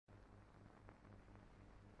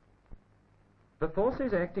The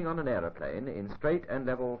forces acting on an aeroplane in straight and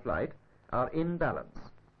level flight are in balance.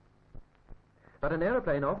 But an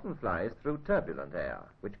aeroplane often flies through turbulent air,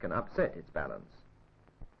 which can upset its balance.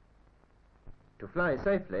 To fly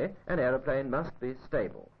safely, an aeroplane must be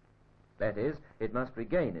stable. That is, it must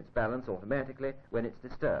regain its balance automatically when it's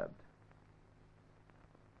disturbed.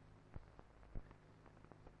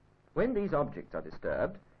 When these objects are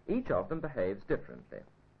disturbed, each of them behaves differently.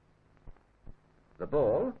 The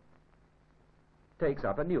ball takes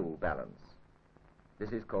up a new balance.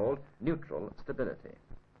 This is called neutral stability.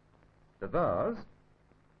 The vase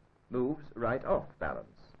moves right off balance.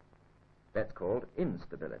 That's called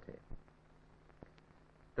instability.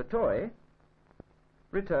 The toy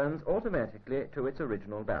returns automatically to its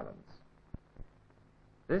original balance.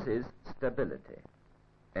 This is stability,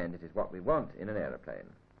 and it is what we want in an aeroplane.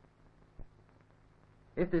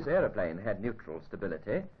 If this aeroplane had neutral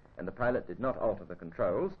stability, and the pilot did not alter the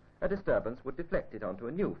controls, a disturbance would deflect it onto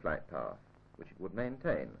a new flight path, which it would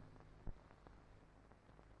maintain.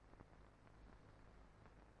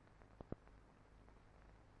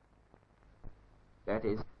 That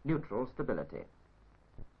is neutral stability.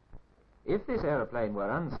 If this aeroplane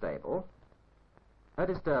were unstable, a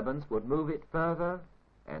disturbance would move it further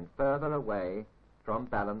and further away from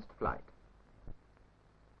balanced flight.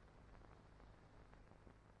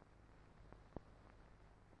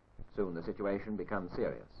 Soon the situation becomes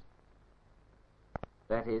serious.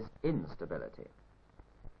 That is instability.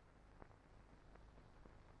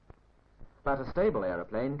 But a stable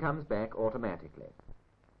aeroplane comes back automatically.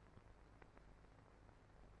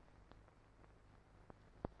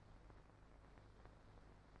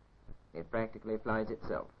 It practically flies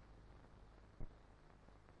itself.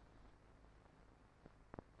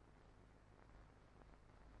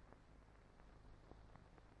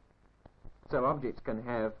 So objects can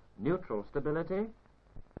have neutral stability,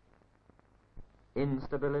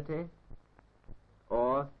 instability,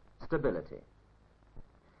 or stability.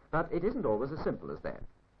 But it isn't always as simple as that.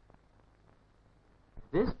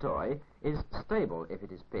 This toy is stable if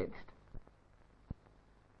it is pitched,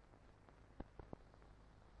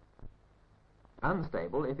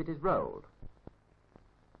 unstable if it is rolled,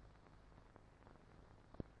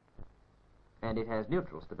 and it has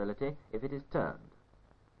neutral stability if it is turned.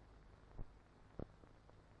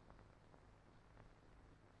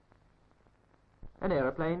 An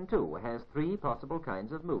aeroplane, too, has three possible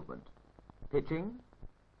kinds of movement: pitching,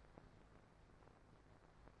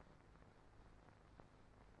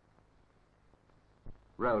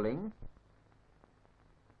 rolling,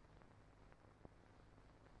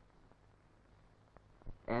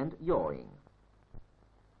 and yawing.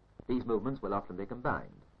 These movements will often be combined.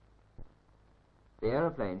 The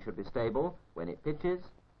aeroplane should be stable when it pitches,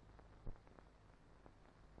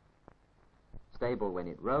 stable when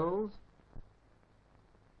it rolls,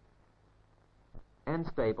 and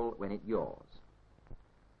stable when it yaws.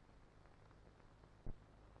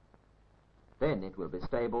 Then it will be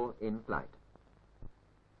stable in flight.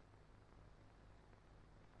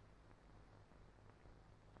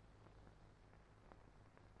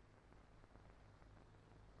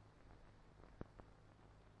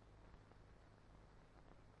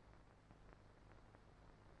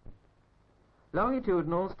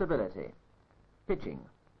 Longitudinal stability, pitching.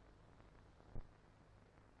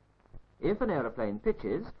 If an aeroplane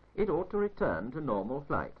pitches, it ought to return to normal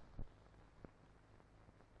flight.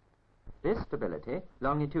 This stability,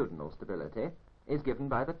 longitudinal stability, is given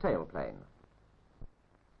by the tailplane.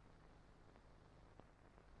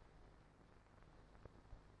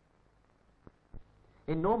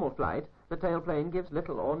 In normal flight, the tailplane gives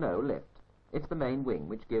little or no lift. It's the main wing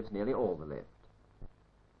which gives nearly all the lift.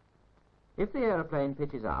 If the aeroplane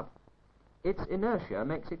pitches up, its inertia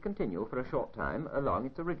makes it continue for a short time along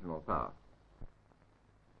its original path.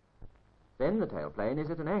 Then the tailplane is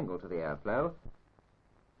at an angle to the airflow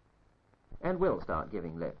and will start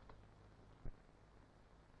giving lift.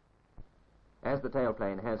 As the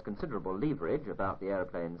tailplane has considerable leverage about the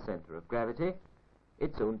aeroplane's center of gravity,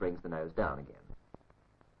 it soon brings the nose down again.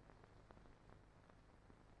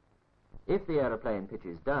 If the aeroplane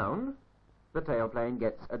pitches down, the tailplane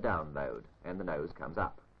gets a down load and the nose comes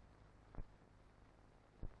up.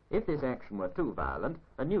 If this action were too violent,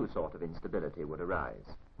 a new sort of instability would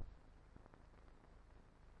arise.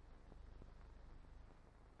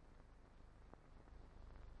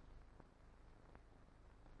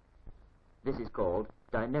 This is called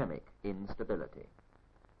dynamic instability.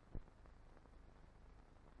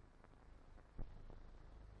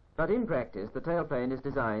 But in practice, the tailplane is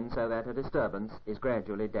designed so that a disturbance is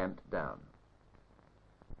gradually damped down.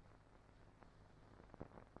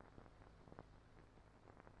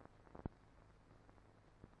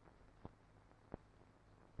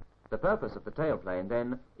 The purpose of the tailplane,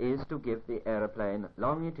 then, is to give the aeroplane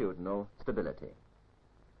longitudinal stability.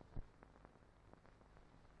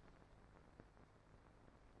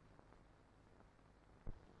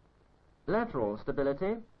 Lateral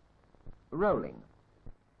stability, rolling.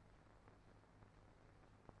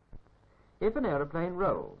 If an aeroplane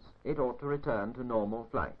rolls, it ought to return to normal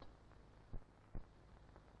flight.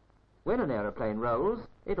 When an aeroplane rolls,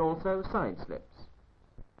 it also side slips.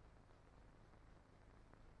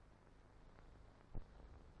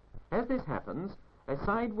 As this happens, a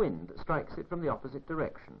side wind strikes it from the opposite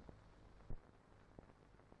direction.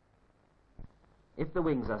 If the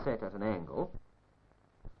wings are set at an angle,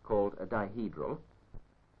 called a dihedral,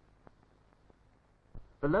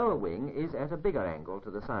 the lower wing is at a bigger angle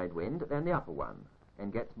to the side wind than the upper one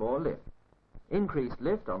and gets more lift. Increased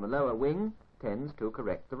lift on the lower wing tends to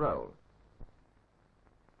correct the roll.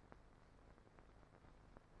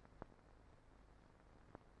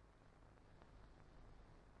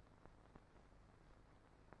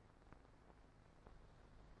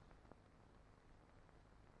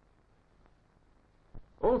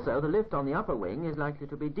 Also, the lift on the upper wing is likely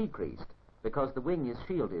to be decreased because the wing is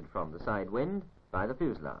shielded from the side wind by the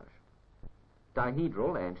fuselage.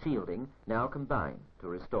 Dihedral and shielding now combine to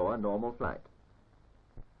restore normal flight.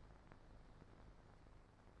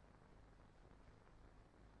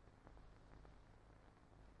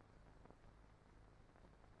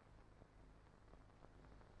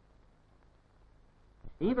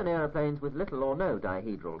 Even aeroplanes with little or no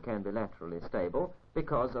dihedral can be laterally stable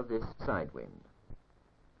because of this side wind.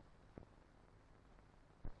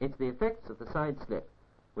 It's the effects of the side slip,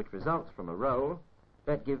 which results from a roll,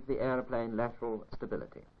 that give the aeroplane lateral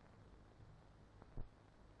stability.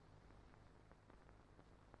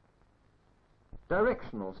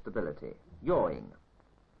 Directional stability, yawing.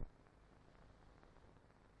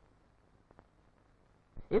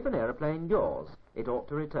 If an aeroplane yaws, it ought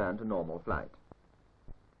to return to normal flight.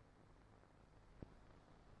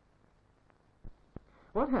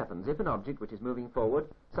 What happens if an object which is moving forward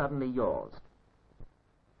suddenly yaws?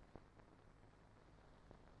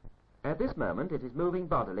 At this moment, it is moving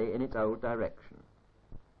bodily in its old direction.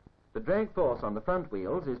 The drag force on the front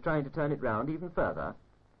wheels is trying to turn it round even further,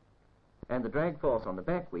 and the drag force on the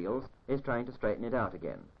back wheels is trying to straighten it out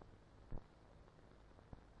again.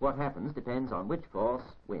 What happens depends on which force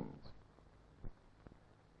wins.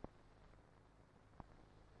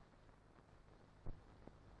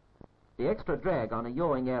 The extra drag on a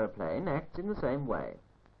yawing aeroplane acts in the same way.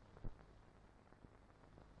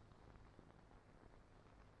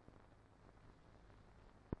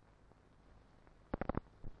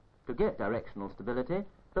 To get directional stability,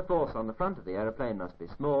 the force on the front of the aeroplane must be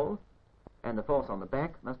small, and the force on the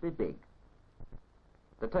back must be big.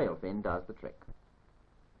 The tail fin does the trick,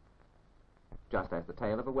 just as the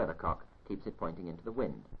tail of a weathercock keeps it pointing into the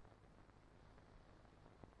wind.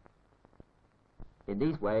 In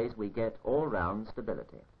these ways, we get all-round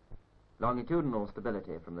stability. Longitudinal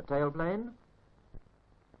stability from the tailplane,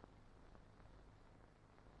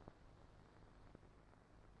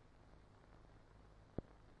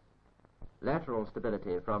 lateral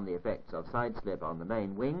stability from the effects of side slip on the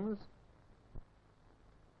main wings,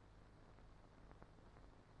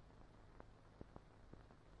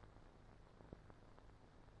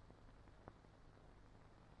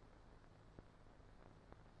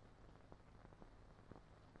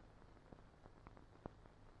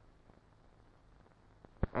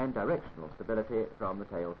 and directional stability from the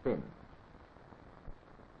tail fin.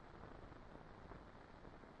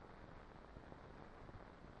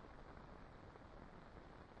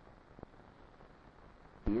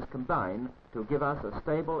 These combine to give us a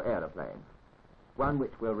stable aeroplane, one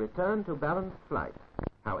which will return to balanced flight,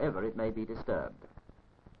 however it may be disturbed.